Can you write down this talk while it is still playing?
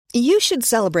You should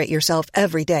celebrate yourself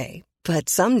every day, but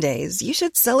some days you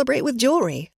should celebrate with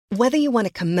jewelry. Whether you want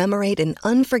to commemorate an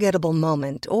unforgettable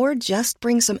moment or just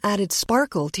bring some added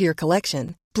sparkle to your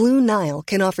collection, Blue Nile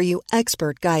can offer you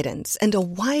expert guidance and a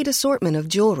wide assortment of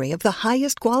jewelry of the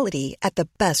highest quality at the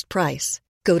best price.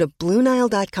 Go to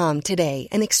BlueNile.com today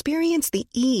and experience the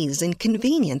ease and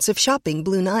convenience of shopping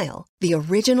Blue Nile, the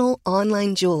original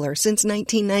online jeweler since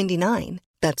 1999.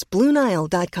 That's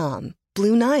BlueNile.com.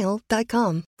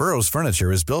 BlueNile.com. Burrow's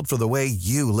furniture is built for the way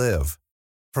you live.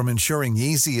 From ensuring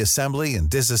easy assembly and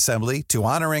disassembly to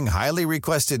honoring highly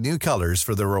requested new colors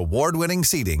for their award-winning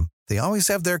seating, they always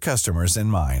have their customers in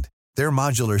mind. Their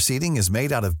modular seating is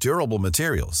made out of durable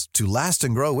materials to last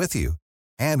and grow with you.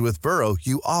 And with Burrow,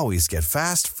 you always get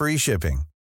fast, free shipping.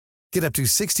 Get up to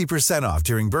 60% off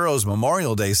during Burrow's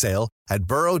Memorial Day sale at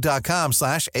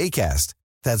burrow.com/ACAST.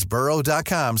 That's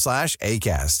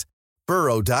burrow.com/ACAST.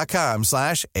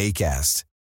 burrow.com/ACAST.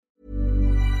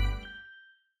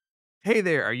 Hey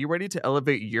there, are you ready to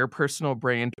elevate your personal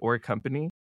brand or company?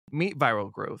 Meet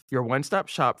Viral Growth, your one-stop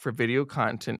shop for video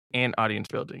content and audience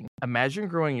building. Imagine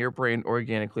growing your brand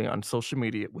organically on social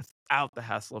media without the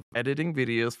hassle of editing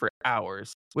videos for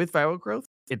hours. With Viral Growth,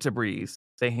 it's a breeze.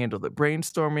 They handle the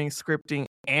brainstorming, scripting,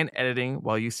 and editing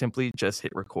while you simply just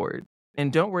hit record.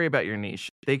 And don't worry about your niche.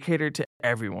 They cater to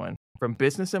everyone, from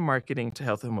business and marketing to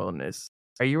health and wellness.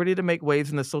 Are you ready to make waves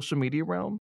in the social media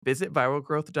realm? Visit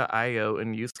viralgrowth.io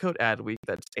and use code Adweek,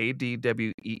 that's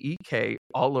ADWEEK,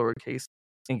 all lowercase,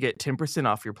 and get 10%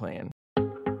 off your plan.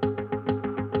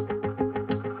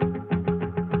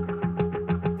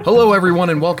 Hello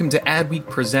everyone and welcome to Adweek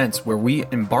Presents, where we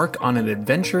embark on an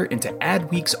adventure into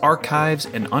Adweek's archives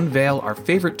and unveil our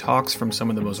favorite talks from some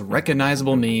of the most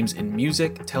recognizable names in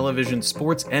music, television,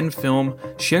 sports, and film,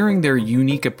 sharing their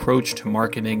unique approach to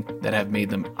marketing that have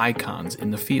made them icons in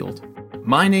the field.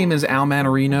 My name is Al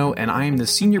Manarino, and I am the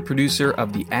senior producer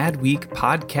of the Adweek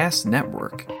Podcast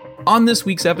Network. On this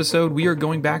week's episode, we are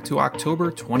going back to October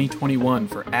 2021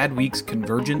 for Adweek's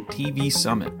Convergent TV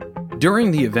Summit. During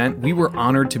the event, we were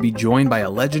honored to be joined by a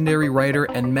legendary writer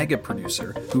and mega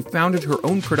producer who founded her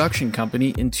own production company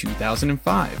in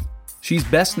 2005. She's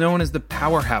best known as the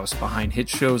powerhouse behind hit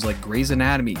shows like Grey's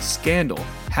Anatomy, Scandal,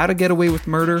 How to Get Away with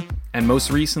Murder, and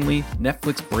most recently,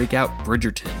 Netflix breakout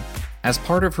Bridgerton. As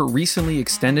part of her recently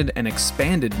extended and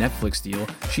expanded Netflix deal,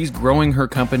 she's growing her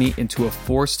company into a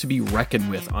force to be reckoned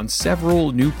with on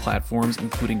several new platforms,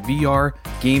 including VR,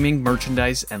 gaming,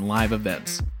 merchandise, and live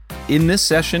events. In this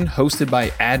session, hosted by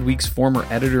Adweek's former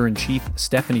editor-in-chief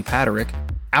Stephanie Paterick,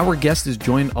 our guest is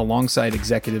joined alongside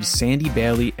executives Sandy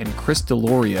Bailey and Chris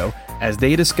Delorio as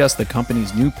they discuss the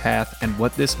company's new path and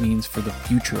what this means for the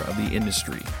future of the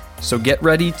industry. So get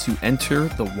ready to enter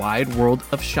the wide world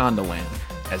of Shondaland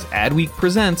as Adweek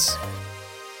presents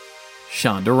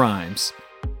Shonda Rhimes.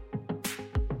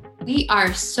 We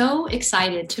are so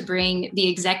excited to bring the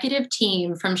executive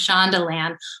team from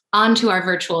Shondaland onto our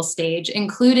virtual stage,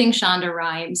 including Shonda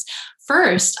Rhimes.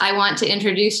 First, I want to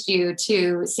introduce you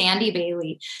to Sandy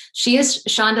Bailey. She is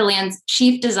Shondaland's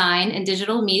Chief Design and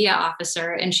Digital Media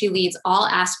Officer, and she leads all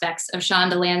aspects of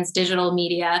Shondaland's digital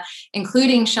media,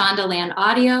 including Shondaland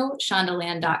Audio,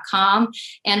 Shondaland.com,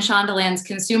 and Shondaland's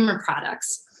consumer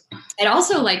products. I'd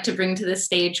also like to bring to the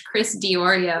stage Chris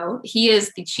Diorio. He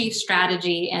is the Chief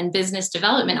Strategy and Business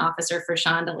Development Officer for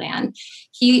Shondaland.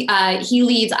 He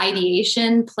leads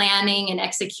ideation, planning, and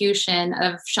execution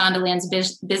of Shondaland's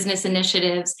business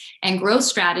initiatives and growth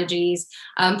strategies.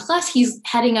 Plus, he's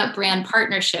heading up brand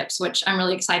partnerships, which I'm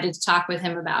really excited to talk with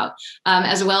him about,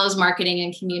 as well as marketing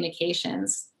and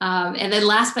communications. And then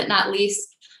last but not least,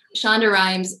 Shonda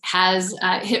Rhimes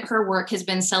her work has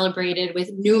been celebrated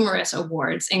with numerous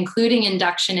awards, including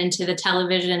induction into the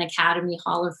Television Academy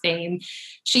Hall of Fame.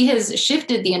 She has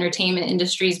shifted the entertainment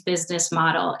industry's business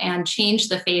model and changed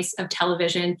the face of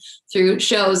television through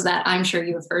shows that I'm sure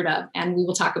you have heard of, and we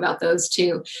will talk about those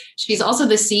too. She's also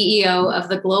the CEO of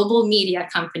the global media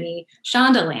company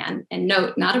Shondaland, and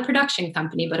note, not a production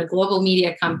company, but a global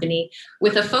media company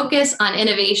with a focus on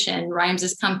innovation.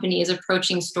 Rhimes' company is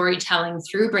approaching storytelling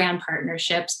through brand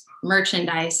partnerships,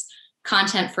 merchandise,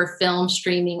 content for film,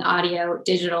 streaming, audio,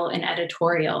 digital, and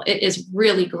editorial. It has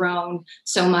really grown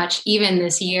so much, even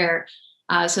this year.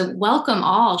 So welcome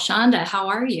all. Shonda, how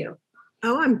are you?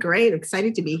 Oh, I'm great.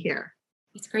 Excited to be here.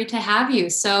 It's great to have you.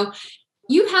 So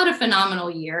you had a phenomenal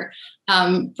year.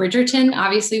 Bridgerton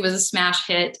obviously was a smash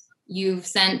hit. You've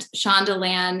sent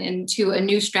Shondaland into a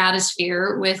new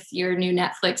stratosphere with your new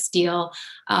Netflix deal.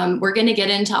 We're going to get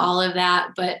into all of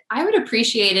that, but I would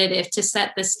appreciate it if, to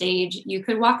set the stage, you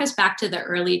could walk us back to the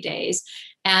early days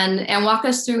and walk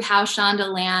us through how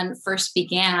Shondaland first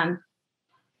began.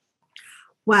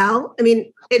 Well, I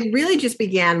mean, it really just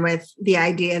began with the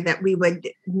idea that we would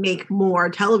make more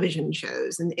television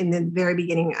shows in the very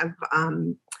beginning of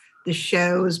the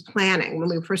show's planning when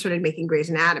we first started making Grey's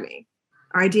Anatomy.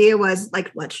 Our idea was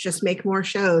like, let's just make more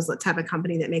shows. Let's have a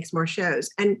company that makes more shows.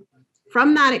 And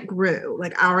from that, it grew,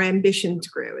 like our ambitions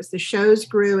grew. As the shows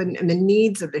grew and the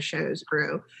needs of the shows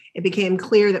grew, it became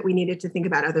clear that we needed to think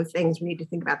about other things. We needed to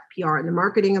think about the PR and the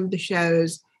marketing of the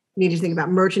shows. We needed to think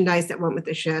about merchandise that went with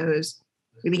the shows.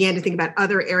 We began to think about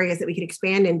other areas that we could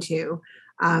expand into,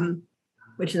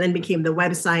 which then became the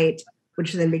website,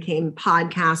 which then became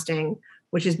podcasting,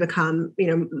 which has become,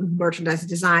 merchandise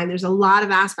design. There's a lot of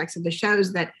aspects of the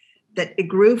shows that it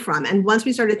grew from. And once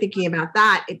we started thinking about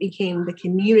that, it became the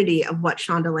community of what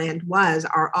Shondaland was,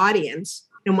 our audience,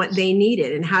 and what they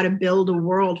needed and how to build a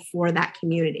world for that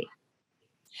community.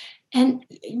 And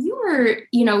you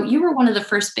were one of the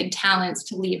first big talents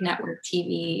to leave network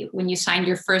TV when you signed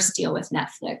your first deal with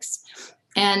Netflix.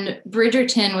 And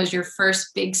Bridgerton was your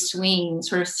first big swing,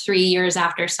 sort of 3 years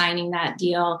after signing that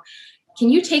deal. Can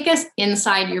you take us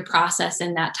inside your process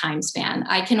in that time span?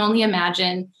 I can only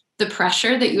imagine the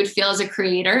pressure that you would feel as a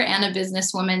creator and a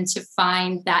businesswoman to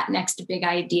find that next big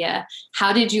idea.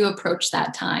 How did you approach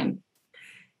that time?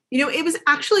 It was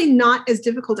actually not as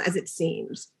difficult as it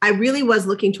seems. I really was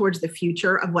looking towards the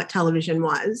future of what television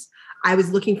was. I was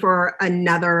looking for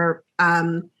another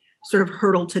sort of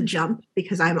hurdle to jump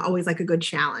because I'm always like a good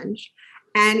challenge.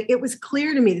 And it was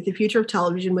clear to me that the future of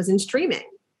television was in streaming.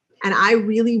 And I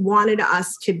really wanted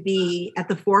us to be at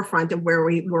the forefront of where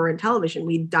we were in television.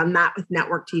 We'd done that with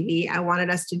network TV. I wanted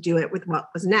us to do it with what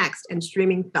was next. And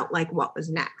streaming felt like what was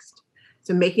next.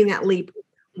 So making that leap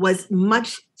was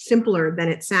much simpler than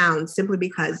it sounds, simply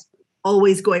because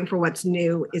always going for what's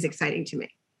new is exciting to me.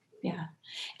 Yeah.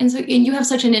 And you have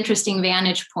such an interesting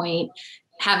vantage point,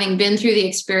 having been through the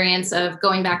experience of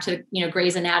going back to,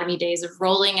 Grey's Anatomy days, of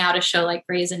rolling out a show like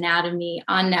Grey's Anatomy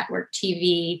on network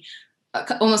TV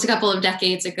almost a couple of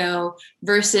decades ago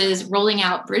versus rolling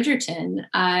out Bridgerton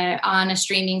on a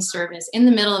streaming service in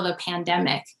the middle of a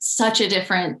pandemic. Such a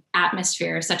different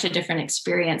atmosphere, such a different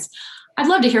experience. I'd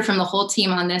love to hear from the whole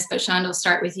team on this, but Shonda, will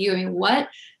start with you. I mean, what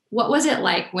was it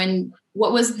like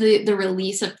what was the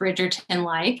release of Bridgerton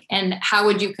like, and how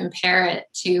would you compare it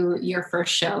to your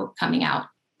first show coming out?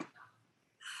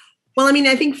 Well, I mean,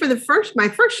 I think for my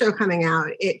first show coming out,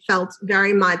 it felt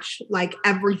very much like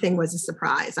everything was a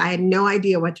surprise. I had no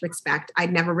idea what to expect.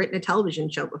 I'd never written a television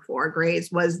show before.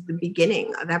 Grey's was the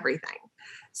beginning of everything.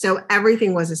 So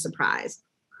everything was a surprise.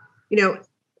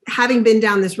 Having been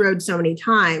down this road so many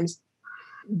times,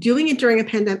 doing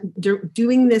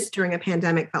this during a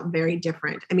pandemic felt very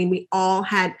different. I mean, we all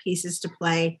had pieces to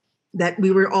play that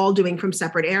we were all doing from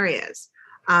separate areas.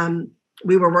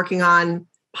 We were working on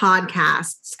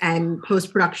podcasts and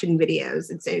post-production videos.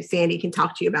 And so Sandy can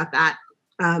talk to you about that,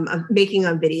 of making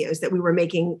of videos that we were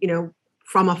making,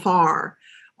 from afar.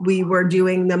 We were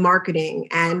doing the marketing,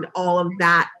 and all of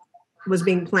that was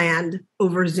being planned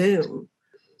over Zoom.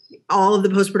 All of the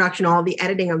post-production, all the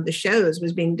editing of the shows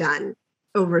was being done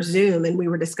over Zoom, and we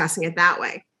were discussing it that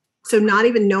way. So not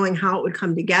even knowing how it would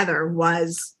come together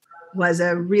was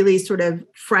a really sort of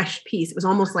fresh piece. It was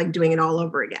almost like doing it all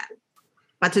over again.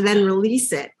 But to then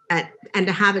release it and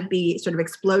to have it be sort of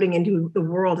exploding into the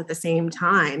world at the same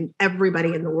time,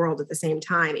 everybody in the world at the same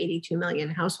time, 82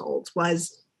 million households,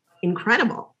 was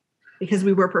incredible because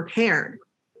we were prepared.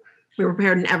 We were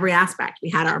prepared in every aspect.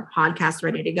 We had our podcast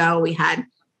ready to go. We had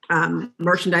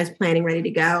merchandise planning ready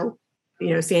to go.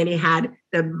 Sandy had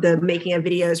the making of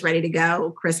videos ready to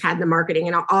go. Chris had the marketing,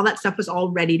 and all that stuff was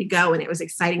all ready to go. And it was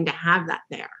exciting to have that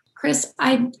there. Chris,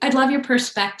 I'd love your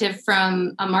perspective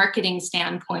from a marketing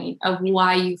standpoint of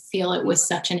why you feel it was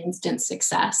such an instant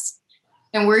success.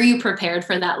 And were you prepared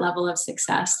for that level of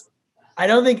success? I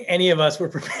don't think any of us were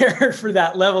prepared for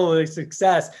that level of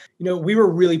success. We were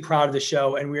really proud of the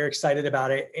show, and we were excited about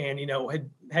it, and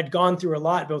had gone through a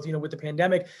lot, both with the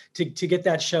pandemic to get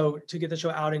the show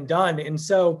out and done. And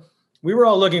so we were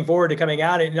all looking forward to coming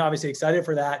out and obviously excited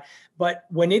for that. But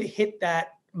when it hit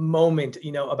that moment,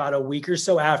 about a week or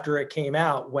so after it came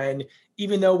out, when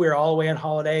even though we were all away on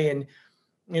holiday and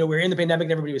we were in the pandemic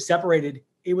and everybody was separated,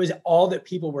 it was all that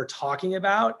people were talking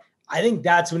about. I think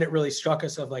that's when it really struck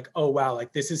us of like, oh, wow,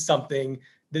 like this is something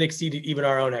that exceeded even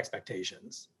our own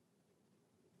expectations.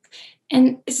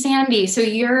 And Sandy, so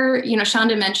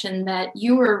Shonda mentioned that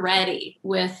you were ready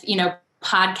with,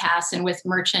 podcasts and with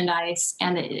merchandise,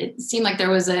 and it seemed like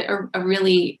there was a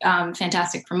really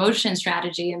fantastic promotion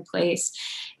strategy in place.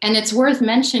 And it's worth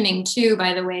mentioning too,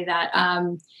 by the way, that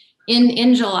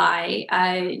In July,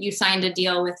 you signed a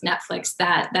deal with Netflix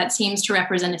that seems to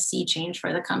represent a sea change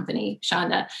for the company,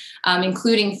 Shonda,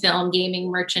 including film, gaming,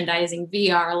 merchandising,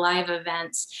 VR, live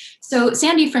events. So,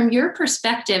 Sandy, from your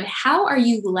perspective, how are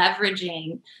you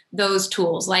leveraging those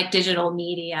tools like digital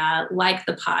media, like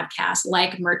the podcast,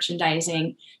 like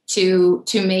merchandising to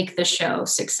make the show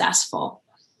successful?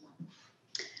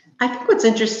 I think what's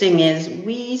interesting is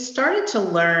we started to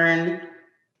learn,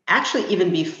 actually even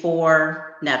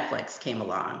before Netflix came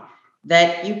along,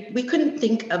 that we couldn't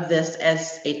think of this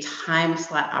as a time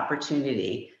slot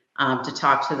opportunity to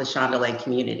talk to the Shondaland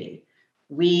community.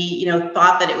 We,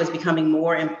 thought that it was becoming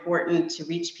more important to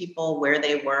reach people where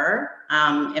they were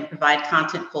and provide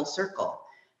content full circle.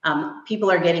 People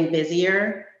are getting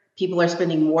busier. People are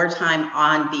spending more time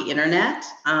on the internet.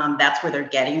 That's where they're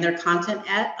getting their content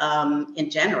at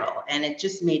in general. And it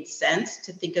just made sense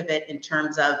to think of it in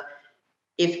terms of,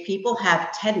 if people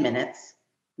have 10 minutes,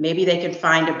 maybe they can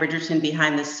find a Bridgerton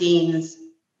behind the scenes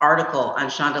article on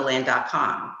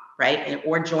shondaland.com, right?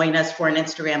 Or join us for an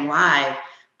Instagram live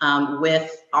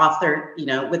with author,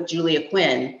 with Julia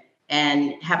Quinn,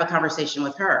 and have a conversation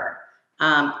with her.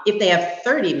 If they have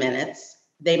 30 minutes,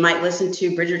 they might listen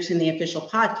to Bridgerton, the official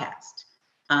podcast.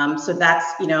 So that's,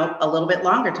 a little bit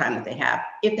longer time that they have.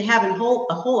 If they have a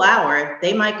whole hour,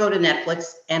 they might go to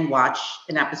Netflix and watch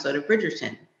an episode of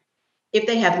Bridgerton. If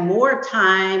they have more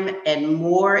time and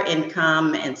more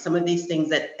income and some of these things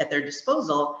at their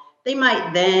disposal, they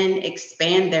might then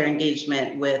expand their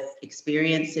engagement with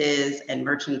experiences and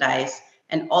merchandise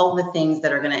and all the things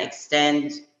that are going to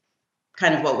extend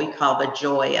kind of what we call the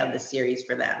joy of the series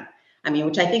for them. I mean,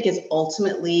 which I think is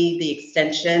ultimately the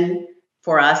extension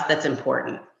for us that's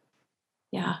important.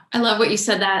 Yeah, I love what you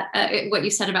said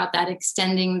about that,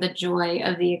 extending the joy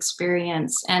of the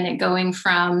experience, and it going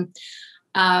from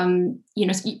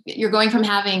you're going from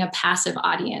having a passive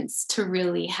audience to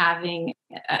really having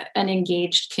an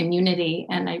engaged community.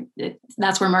 And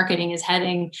that's where marketing is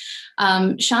heading.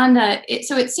 Shonda,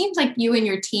 so it seems like you and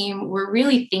your team were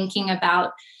really thinking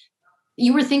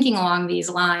along these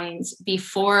lines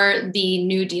before the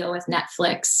new deal with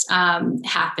Netflix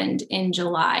happened in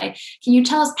July. Can you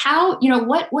tell us how,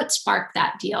 what sparked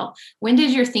that deal? When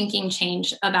did your thinking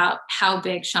change about how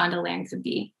big Shondaland could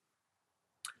be?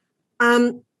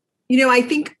 I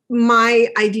think my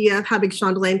idea of how big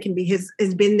Shondaland can be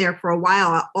has been there for a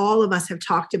while. All of us have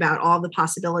talked about all the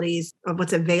possibilities of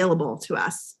what's available to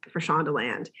us for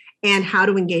Shondaland and how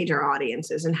to engage our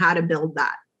audiences and how to build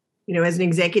that. As an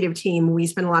executive team, we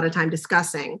spend a lot of time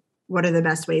discussing what are the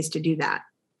best ways to do that.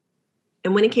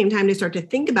 And when it came time to start to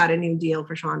think about a new deal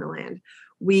for Shondaland,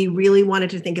 we really wanted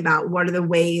to think about what are the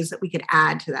ways that we could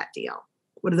add to that deal?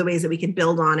 What are the ways that we could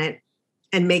build on it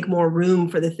and make more room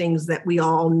for the things that we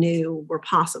all knew were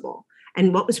possible?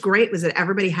 And what was great was that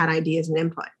everybody had ideas and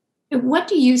input. What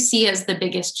do you see as the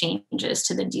biggest changes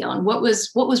to the deal? And what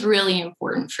was really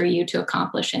important for you to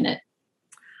accomplish in it?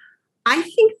 I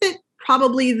think that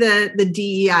probably the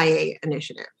DEIA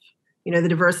initiative, the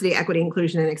Diversity, Equity,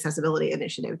 Inclusion, and Accessibility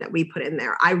initiative that we put in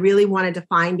there. I really wanted to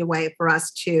find a way for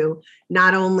us to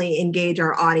not only engage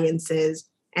our audiences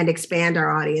and expand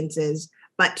our audiences,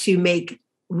 but to make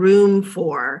room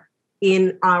for,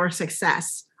 in our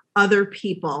success, other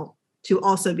people to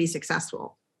also be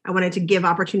successful. I wanted to give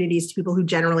opportunities to people who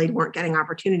generally weren't getting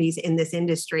opportunities in this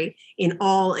industry, in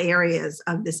all areas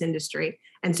of this industry.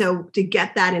 And so to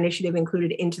get that initiative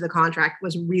included into the contract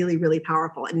was really, really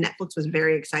powerful. And Netflix was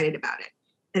very excited about it.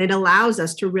 And it allows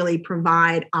us to really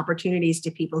provide opportunities to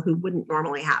people who wouldn't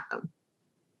normally have them.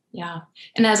 Yeah.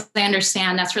 And as I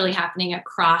understand, that's really happening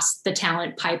across the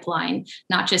talent pipeline,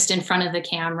 not just in front of the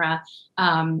camera,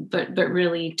 but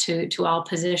really to all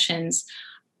positions.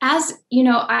 As you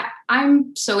know,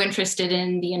 I'm so interested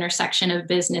in the intersection of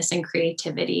business and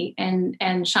creativity. And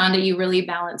Shonda, you really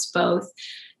balance both.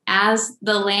 As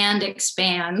the land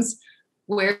expands,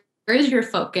 where is your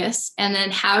focus? And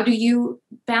then how do you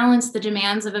balance the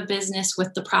demands of a business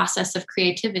with the process of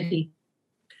creativity?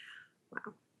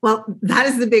 Wow. Well, that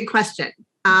is the big question.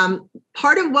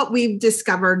 Part of what we've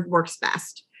discovered works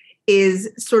best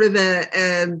is sort of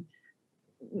a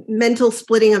mental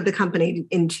splitting of the company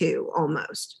in two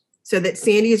almost, so that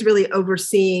Sandy is really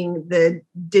overseeing the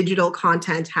digital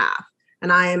content half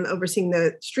and I am overseeing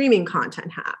the streaming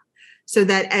content half, so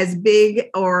that as big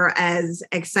or as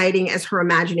exciting as her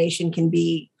imagination can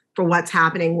be for what's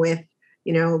happening with,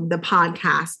 the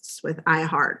podcasts with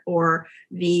iHeart or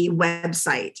the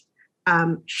website,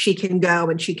 she can go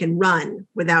and she can run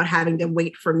without having to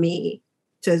wait for me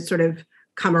to sort of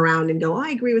come around and go, oh, I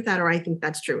agree with that, or I think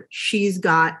that's true. She's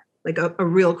got like a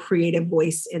real creative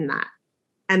voice in that.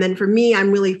 And then for me,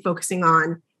 I'm really focusing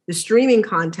on the streaming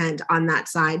content on that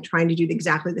side, trying to do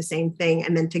exactly the same thing.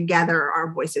 And then together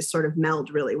our voices sort of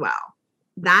meld really well.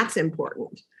 That's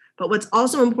important. But what's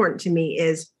also important to me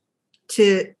is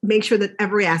to make sure that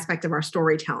every aspect of our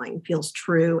storytelling feels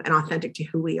true and authentic to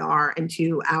who we are and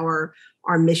to our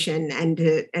mission and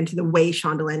to the way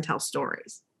Shonda tells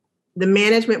stories. The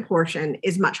management portion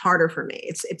is much harder for me.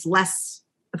 It's less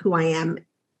of who I am,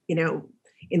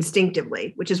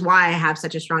 instinctively, which is why I have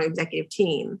such a strong executive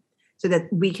team, so that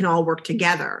we can all work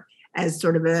together as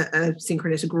sort of a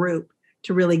synchronous group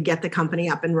to really get the company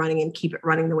up and running and keep it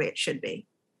running the way it should be.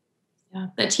 Yeah,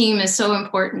 the team is so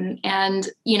important. And,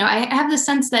 I have the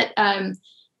sense that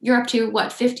you're up to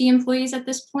 50 employees at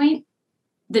this point?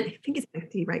 I think it's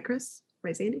 50, right, Chris?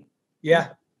 Right, Sandy? Yeah,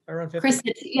 around 50. Chris,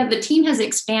 the team has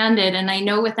expanded. And I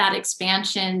know with that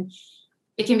expansion,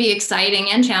 it can be exciting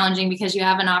and challenging because you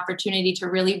have an opportunity to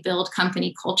really build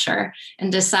company culture and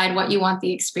decide what you want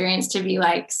the experience to be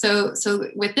like. So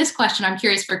with this question, I'm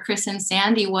curious for Chris and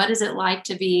Sandy, what is it like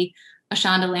to be a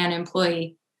Shonda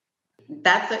employee? We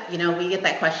get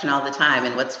that question all the time.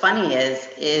 And what's funny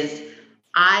is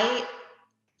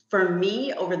for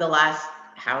me, over the last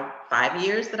 5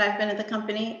 years that I've been at the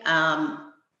company,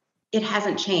 it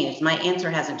hasn't changed. My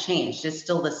answer hasn't changed. It's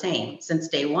still the same since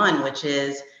day one, which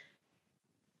is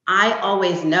I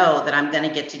always know that I'm going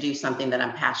to get to do something that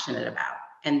I'm passionate about.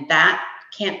 And that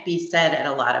can't be said at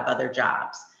a lot of other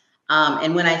jobs.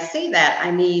 And when I say that,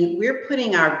 I mean, we're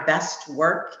putting our best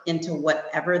work into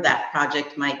whatever that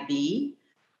project might be,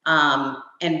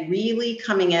 and really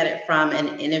coming at it from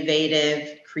an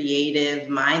innovative, creative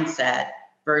mindset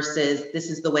versus this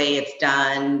is the way it's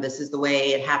done, this is the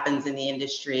way it happens in the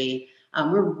industry.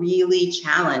 We're really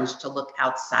challenged to look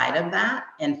outside of that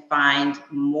and find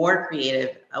more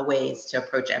creative ways to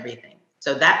approach everything.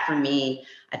 So that for me,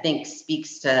 I think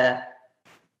speaks to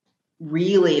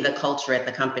really the culture at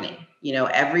the company.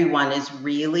 Everyone is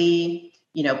really,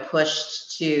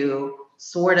 pushed to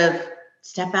sort of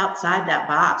step outside that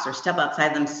box or step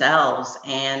outside themselves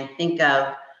and think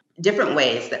of different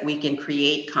ways that we can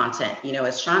create content.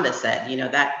 As Shonda said,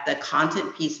 that the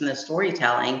content piece and the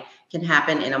storytelling can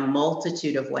happen in a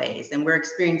multitude of ways. And we're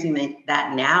experiencing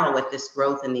that now with this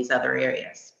growth in these other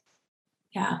areas.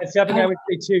 Yeah. That's something I would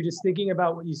say too, just thinking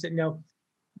about what you said,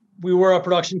 we were a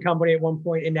production company at one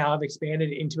point and now have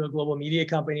expanded into a global media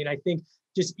company. And I think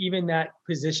just even that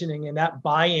positioning and that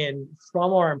buy-in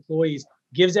from our employees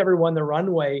gives everyone the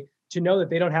runway to know that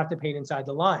they don't have to paint inside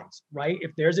the lines, right?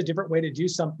 If there's a different way to do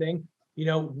something,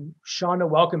 Shonda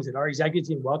welcomes it, our executive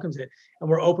team welcomes it, and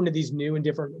we're open to these new and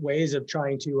different ways of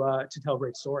trying to tell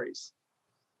great stories.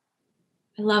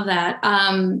 I love that.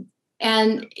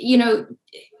 And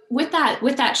with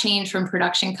that change from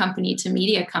production company to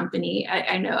media company,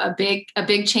 I know a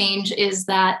big change is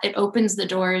that it opens the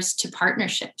doors to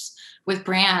partnerships with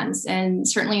brands. And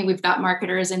certainly we've got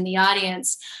marketers in the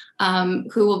audience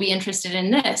who will be interested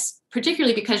in this,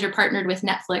 particularly because you're partnered with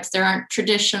Netflix. There aren't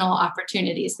traditional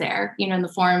opportunities there, in the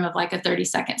form of like a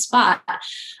 30-second spot.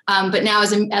 But now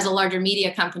as a larger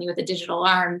media company with a digital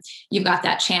arm, you've got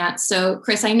that chance. So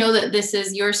Chris, I know that this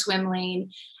is your swim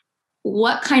lane.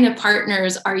 What kind of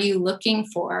partners are you looking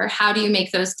for? How do you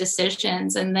make those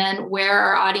decisions? And then where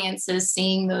are audiences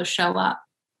seeing those show up?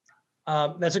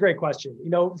 That's a great question.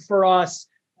 For us,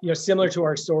 similar to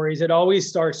our stories, it always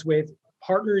starts with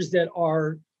partners that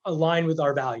are aligned with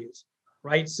our values,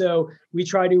 right? So we'll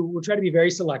try to be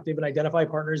very selective and identify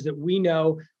partners that we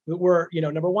know that we're,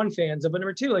 number one, fans of, but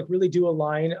number two, like really do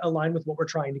align with what we're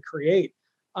trying to create.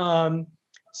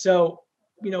 So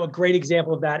a great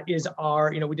example of that is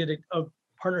we did a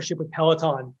partnership with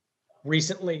Peloton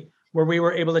recently, where we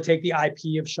were able to take the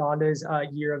IP of Shonda's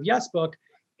Year of Yes book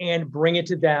and bring it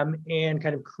to them and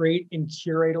kind of create and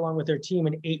curate along with their team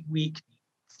an 8-week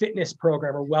fitness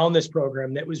program or wellness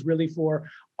program that was really for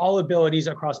all abilities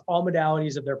across all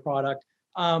modalities of their product,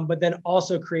 but then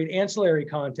also create ancillary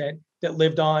content that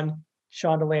lived on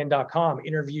shondaland.com,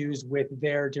 interviews with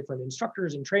their different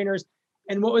instructors and trainers.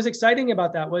 And what was exciting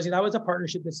about that was a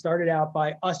partnership that started out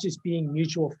by us just being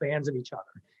mutual fans of each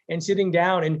other and sitting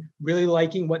down and really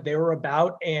liking what they were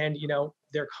about and,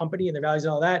 their company and their values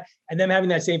and all that, and them having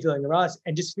that same feeling of us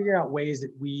and just figuring out ways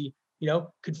that we,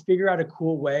 could figure out a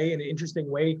cool way and an interesting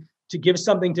way to give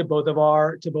something to both of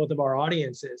our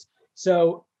audiences.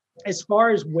 So as far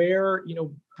as where,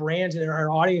 brands and our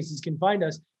audiences can find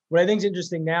us, what I think is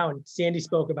interesting now, and Sandy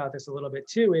spoke about this a little bit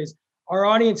too, is our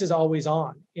audience is always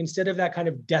on. Instead of that kind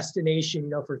of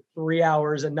destination, for 3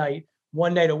 hours a night,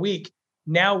 one night a week,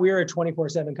 now we're a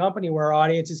 24/7 company where our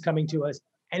audience is coming to us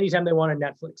anytime they want on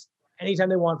Netflix, anytime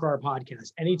they want for our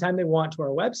podcast, anytime they want to our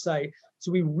website.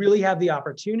 So we really have the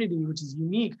opportunity, which is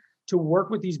unique, to work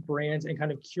with these brands and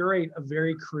kind of curate a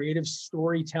very creative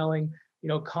storytelling,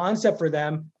 concept for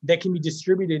them that can be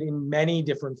distributed in many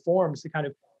different forms to kind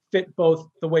of fit both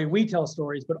the way we tell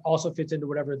stories, but also fits into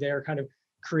whatever their kind of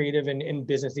creative and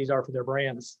business needs are for their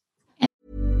brands.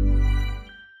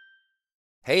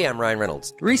 Hey, I'm Ryan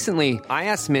Reynolds. Recently, I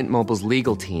asked Mint Mobile's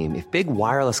legal team if big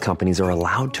wireless companies are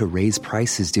allowed to raise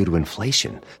prices due to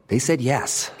inflation. They said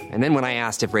yes. And then when I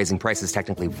asked if raising prices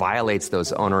technically violates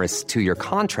those onerous 2-year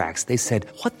contracts, they said,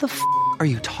 "What the f*** are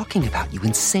you talking about, you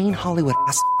insane Hollywood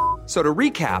ass?" So to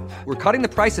recap, we're cutting the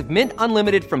price of Mint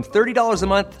Unlimited from $30 a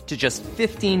month to just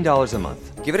 $15 a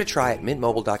month. Give it a try at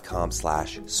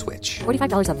mintmobile.com/switch.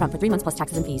 $45 up front for 3 months plus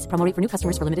taxes and fees. Promo rate for new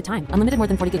customers for limited time. Unlimited more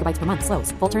than 40 gigabytes per month.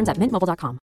 Slows full terms at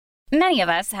mintmobile.com. Many of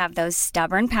us have those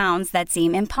stubborn pounds that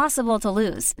seem impossible to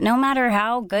lose, no matter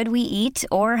how good we eat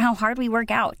or how hard we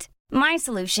work out. My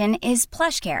solution is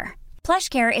PlushCare.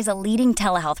 PlushCare is a leading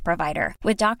telehealth provider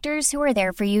with doctors who are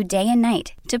there for you day and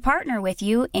night to partner with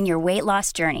you in your weight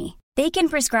loss journey. They can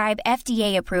prescribe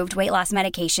FDA-approved weight loss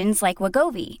medications like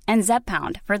Wegovy and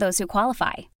Zepbound for those who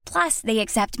qualify. Plus, they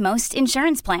accept most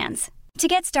insurance plans. To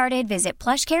get started, visit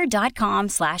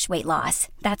plushcare.com/weightloss.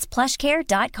 That's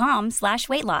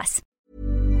plushcare.com/weightloss.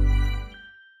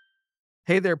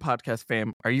 Hey there, podcast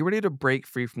fam. Are you ready to break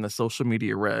free from the social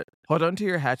media rut? Hold on to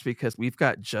your hatch because we've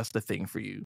got just the thing for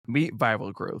you. Meet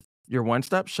Viral Growth, your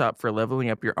one-stop shop for leveling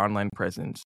up your online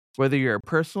presence. Whether you're a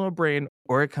personal brand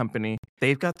or a company,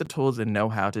 they've got the tools and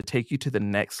know-how to take you to the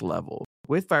next level.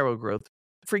 With Viral Growth,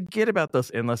 forget about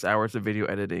those endless hours of video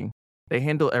editing. They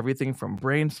handle everything from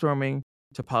brainstorming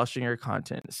to polishing your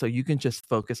content so you can just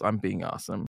focus on being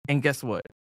awesome. And guess what?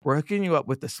 We're hooking you up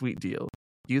with a sweet deal.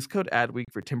 Use code Adweek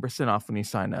for 10% off when you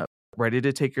sign up. Ready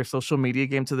to take your social media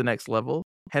game to the next level?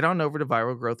 Head on over to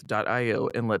viralgrowth.io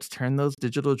and let's turn those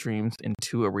digital dreams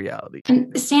into a reality.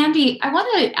 And Sandy, I want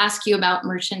to ask you about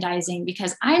merchandising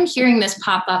because I'm hearing this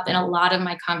pop up in a lot of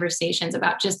my conversations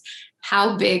about just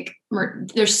how big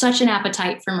there's such an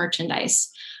appetite for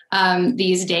merchandise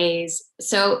these days.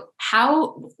 So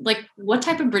what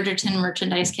type of Bridgerton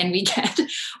merchandise can we get?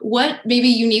 What maybe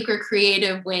unique or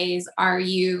creative ways are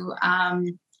you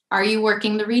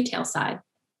working the retail side?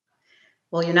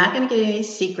 Well, you're not going to get any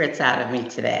secrets out of me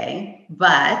today,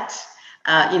 but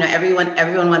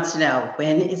everyone wants to know,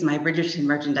 when is my Bridgerton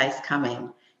merchandise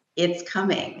coming? It's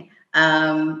coming.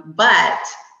 But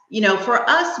for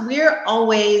us, we're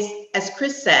always, as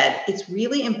Chris said, it's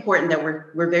really important that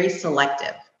we're very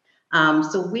selective.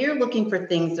 So we're looking for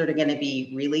things that are going to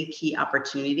be really key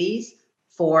opportunities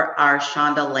for our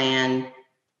Shonda Land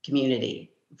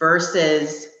community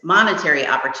versus monetary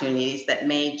opportunities that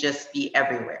may just be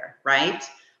everywhere, right?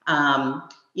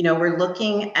 We're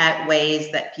looking at ways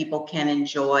that people can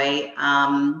enjoy,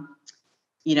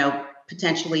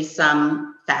 potentially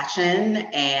some fashion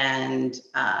and,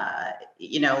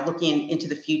 looking into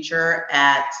the future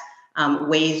at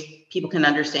ways people can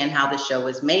understand how the show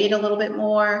was made a little bit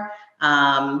more.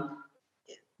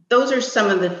 Those are some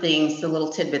of the things, the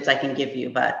little tidbits I can give you,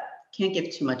 but can't give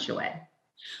too much away.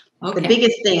 Okay. The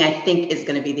biggest thing I think is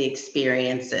going to be the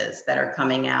experiences that are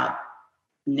coming out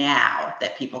now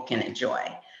that people can enjoy.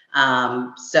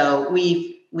 So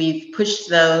we've pushed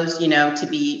those, to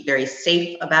be very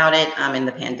safe about it. In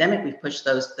the pandemic, we've pushed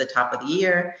those to the top of the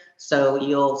year. So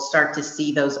you'll start to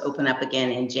see those open up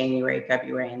again in January,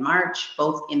 February, and March,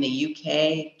 both in the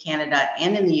UK, Canada,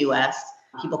 and in the US.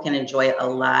 People can enjoy a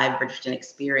live Bridgerton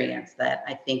experience that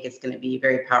I think is going to be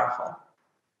very powerful.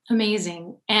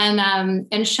 Amazing. And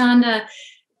Shonda, I'm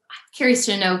curious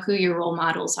to know who your role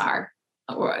models are,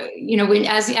 or,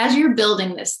 as you're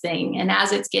building this thing and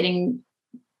as it's getting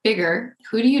bigger,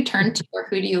 who do you turn to or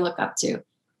who do you look up to?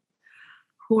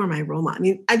 Who are my role models? I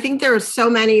mean, I think there are so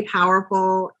many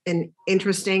powerful and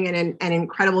interesting and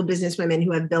incredible businesswomen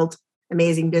who have built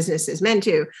amazing businesses, men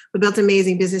too, who built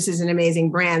amazing businesses and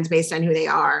amazing brands based on who they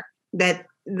are, that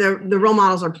the role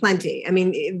models are plenty. I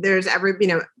mean, there's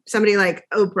somebody like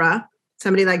Oprah,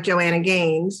 somebody like Joanna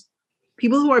Gaines,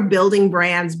 people who are building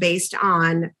brands based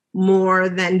on more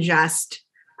than just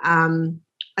a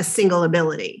single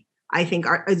ability, I think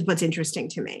is what's interesting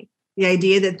to me. The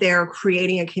idea that they're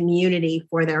creating a community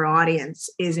for their audience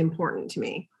is important to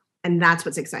me. And that's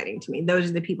what's exciting to me. Those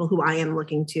are the people who I am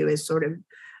looking to as sort of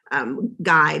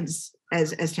guides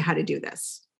as to how to do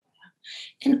this.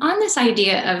 And on this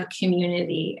idea of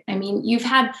community, I mean, you've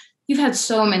had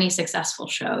so many successful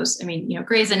shows. I mean,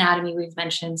 Grey's Anatomy, we've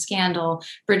mentioned, Scandal,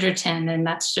 Bridgerton, and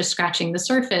that's just scratching the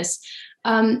surface.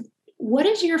 What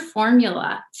is your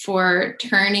formula for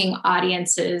turning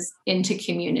audiences into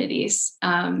communities,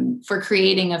 for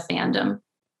creating a fandom?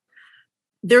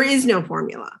 There is no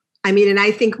formula. I mean, and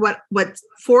I think what's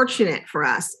fortunate for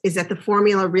us is that the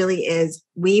formula really is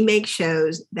we make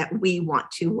shows that we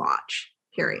want to watch,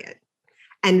 period.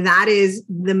 And that is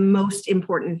the most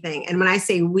important thing. And when I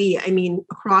say we, I mean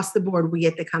across the board, we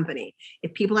at the company.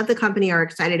 If people at the company are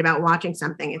excited about watching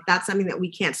something, if that's something that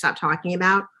we can't stop talking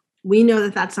about, we know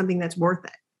that that's something that's worth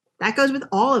it. That goes with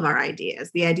all of our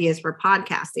ideas, the ideas for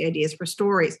podcasts, the ideas for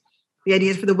stories, the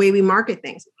ideas for the way we market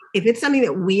things. If it's something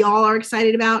that we all are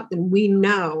excited about, then we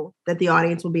know that the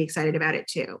audience will be excited about it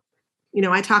too. You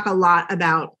know, I talk a lot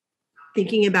about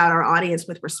thinking about our audience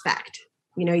with respect.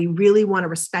 You know, you really want to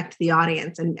respect the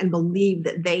audience and believe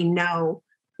that they know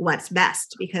what's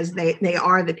best because they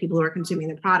are the people who are consuming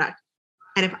the product.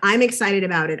 And if I'm excited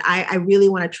about it, I really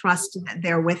want to trust that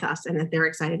they're with us and that they're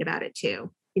excited about it too.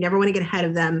 You never want to get ahead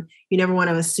of them. You never want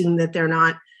to assume that they're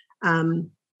not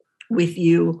with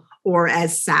you or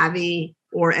as savvy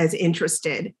or as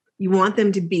interested. You want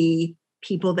them to be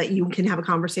people that you can have a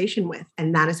conversation with.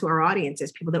 And that is who our audience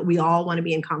is, people that we all want to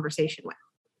be in conversation with.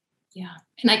 Yeah.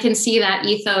 And I can see that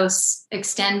ethos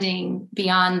extending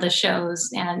beyond the shows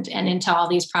and into all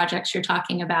these projects you're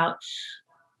talking about.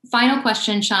 Final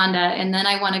question, Shonda, and then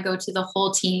I want to go to the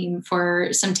whole team for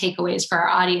some takeaways for our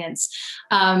audience.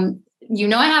 You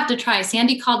know, I have to try.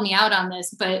 Sandy called me out on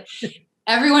this, but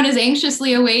everyone is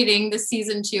anxiously awaiting the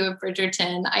season 2 of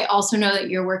Bridgerton. I also know that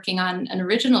you're working on an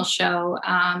original show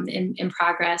in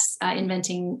progress,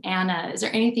 Inventing Anna. Is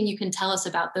there anything you can tell us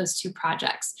about those 2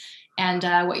 projects and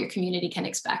what your community can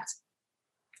expect?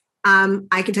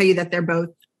 I can tell you that they're both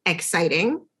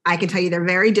exciting. I can tell you they're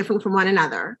very different from one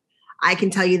another. I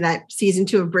can tell you that season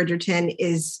 2 of Bridgerton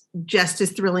is just as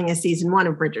thrilling as season 1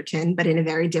 of Bridgerton, but in a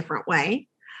very different way.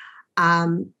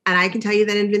 And I can tell you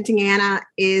that Inventing Anna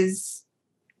is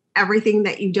everything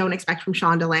that you don't expect from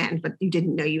Shonda Land, but you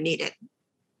didn't know you needed.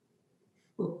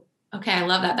 Okay, I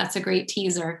love that. That's a great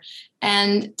teaser.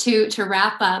 And to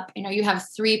wrap up, you know, you have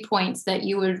 3 points that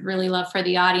you would really love for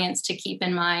the audience to keep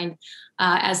in mind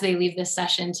as they leave this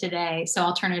session today. So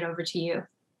I'll turn it over to you.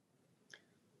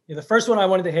 Yeah, the first one I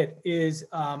wanted to hit is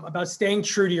about staying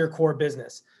true to your core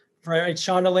business. Right,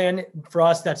 Shondaland, for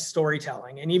us, that's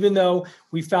storytelling. And even though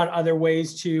we found other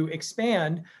ways to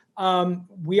expand,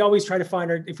 we always try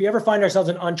to if we ever find ourselves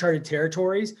in uncharted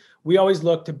territories, we always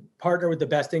look to partner with the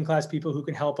best in-class people who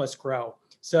can help us grow.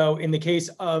 So in the case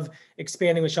of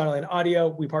expanding with Shondaland Audio,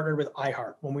 we partnered with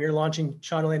iHeart. When we were launching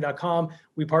Shondaland.com,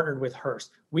 we partnered with Hearst.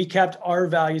 We kept our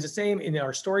values the same in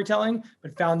our storytelling,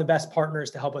 but found the best partners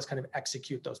to help us kind of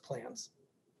execute those plans.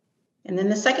 And then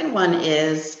the second one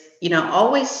is, you know,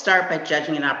 always start by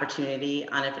judging an opportunity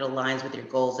on if it aligns with your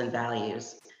goals and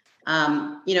values.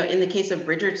 You know, in the case of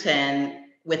Bridgerton,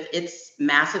 with its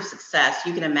massive success,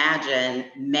 you can imagine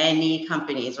many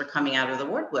companies are coming out of the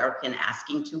woodwork and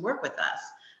asking to work with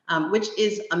us, which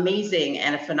is amazing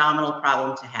and a phenomenal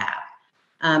problem to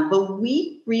have. But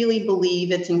we really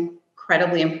believe it's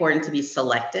incredibly important to be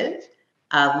selective.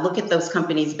 Look at those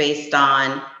companies based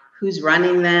on who's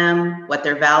running them, what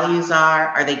their values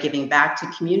are they giving back to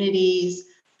communities?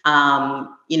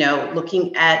 You know,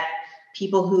 looking at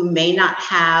people who may not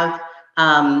have,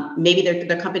 maybe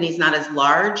their company's not as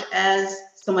large as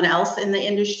someone else in the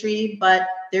industry, but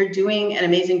they're doing an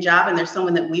amazing job and they're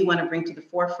someone that we want to bring to the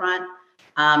forefront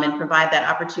and provide that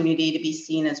opportunity to be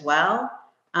seen as well.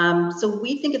 So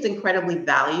we think it's incredibly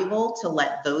valuable to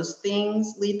let those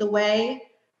things lead the way.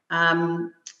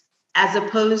 As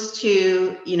opposed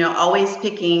to, you know, always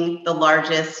picking the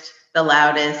largest, the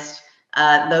loudest,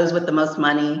 those with the most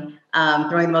money,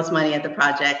 throwing the most money at the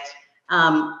project.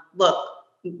 Look,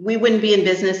 we wouldn't be in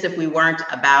business if we weren't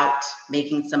about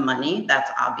making some money.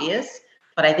 That's obvious.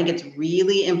 But I think it's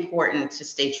really important to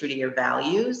stay true to your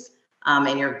values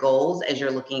and your goals as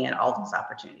you're looking at all those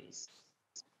opportunities.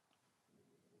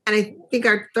 And I think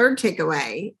our third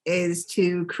takeaway is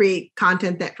to create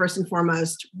content that first and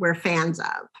foremost we're fans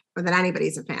of, or that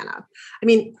anybody's a fan of. I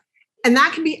mean, and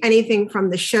that can be anything from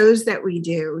the shows that we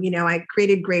do. You know, I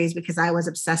created Grays because I was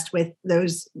obsessed with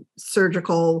those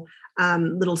surgical,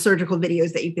 little surgical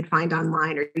videos that you could find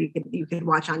online or you could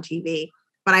watch on TV.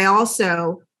 But I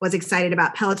also was excited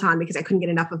about Peloton because I couldn't get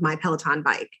enough of my Peloton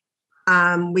bike.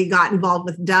 We got involved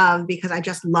with Dove because I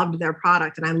just loved their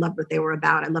product and I loved what they were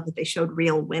about. I loved that they showed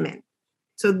real women.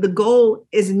 So the goal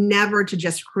is never to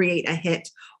just create a hit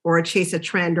or chase a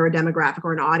trend or a demographic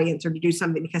or an audience or to do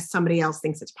something because somebody else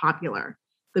thinks it's popular.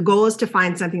 The goal is to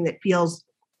find something that feels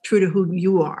true to who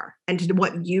you are and to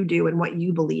what you do and what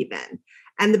you believe in.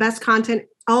 And the best content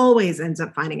always ends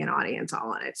up finding an audience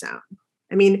all on its own.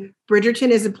 I mean, Bridgerton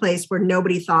is a place where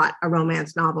nobody thought a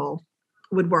romance novel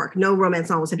would work. No romance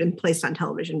novels had been placed on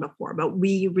television before, but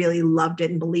we really loved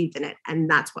it and believed in it. And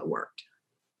that's what worked.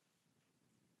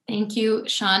 Thank you,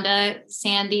 Shonda,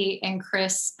 Sandy, and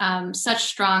Chris. Such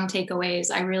strong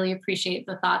takeaways. I really appreciate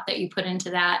the thought that you put into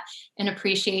that and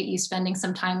appreciate you spending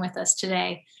some time with us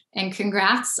today. And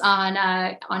congrats on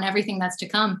everything that's to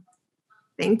come.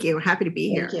 Thank you. Happy to be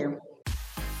here. Thank you.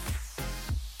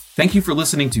 Thank you for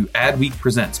listening to Adweek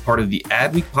Presents, part of the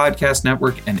Adweek Podcast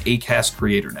Network and Acast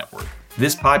Creator Network.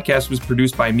 This podcast was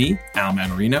produced by me, Al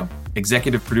Manorino,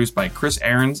 executive produced by Chris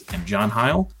Ahrens and John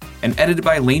Heil, and edited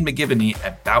by Lane McGivney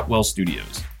at Boutwell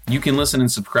Studios. You can listen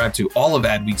and subscribe to all of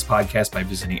Adweek's podcasts by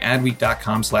visiting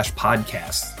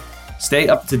adweek.com/podcasts. Stay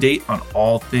up to date on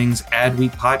all things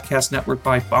Adweek Podcast Network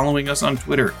by following us on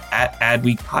Twitter at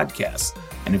Adweek Podcasts.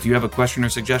 And if you have a question or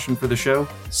suggestion for the show,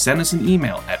 send us an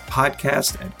email at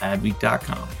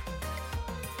podcast@adweek.com.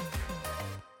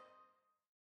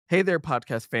 Hey there,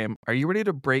 podcast fam. Are you ready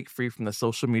to break free from the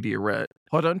social media rut?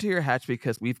 Hold on to your hatch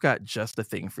because we've got just the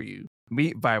thing for you.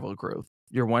 Meet Viral Growth,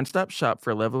 your one-stop shop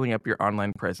for leveling up your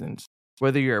online presence.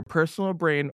 Whether you're a personal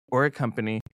brand or a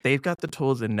company, they've got the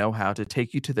tools and know-how to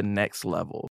take you to the next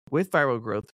level. With Viral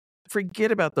Growth,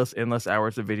 forget about those endless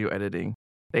hours of video editing.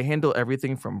 They handle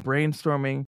everything from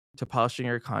brainstorming to polishing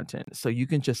your content so you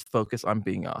can just focus on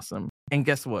being awesome. And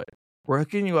guess what? We're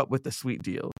hooking you up with a sweet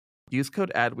deal. Use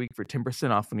code ADWEEK for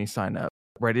 10% off when you sign up.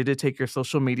 Ready to take your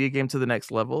social media game to the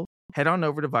next level? Head on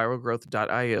over to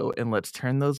viralgrowth.io and let's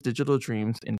turn those digital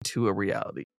dreams into a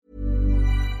reality.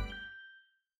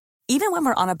 Even when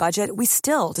we're on a budget, we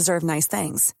still deserve nice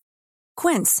things.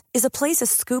 Quince is a place to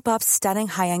scoop up stunning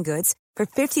high-end goods for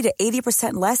 50 to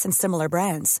 80% less than similar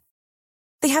brands.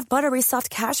 They have buttery soft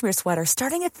cashmere sweaters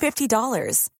starting at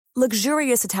 $50,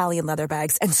 luxurious Italian leather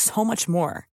bags, and so much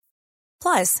more.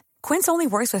 Plus, Quince only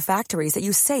works with factories that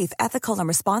use safe, ethical, and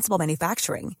responsible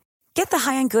manufacturing. Get the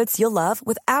high-end goods you'll love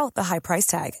without the high price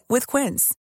tag with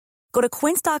Quince. Go to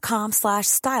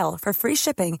quince.com/style for free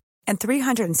shipping and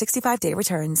 365-day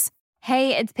returns.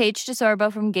 Hey, it's Paige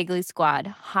DeSorbo from Giggly Squad.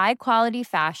 High quality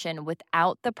fashion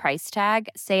without the price tag.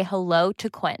 Say hello to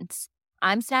Quince.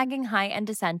 I'm snagging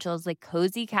high-end essentials like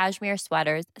cozy cashmere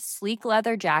sweaters, sleek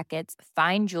leather jackets,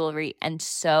 fine jewelry, and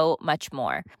so much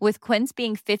more. With Quince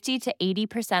being 50 to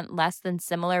 80% less than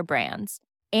similar brands.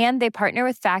 And they partner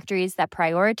with factories that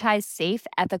prioritize safe,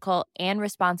 ethical, and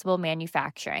responsible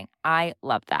manufacturing. I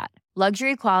love that.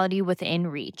 Luxury quality within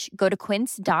reach. Go to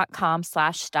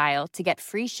quince.com/style to get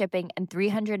free shipping and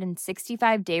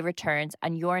 365-day returns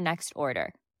on your next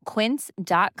order.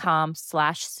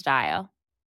 Quince.com/style.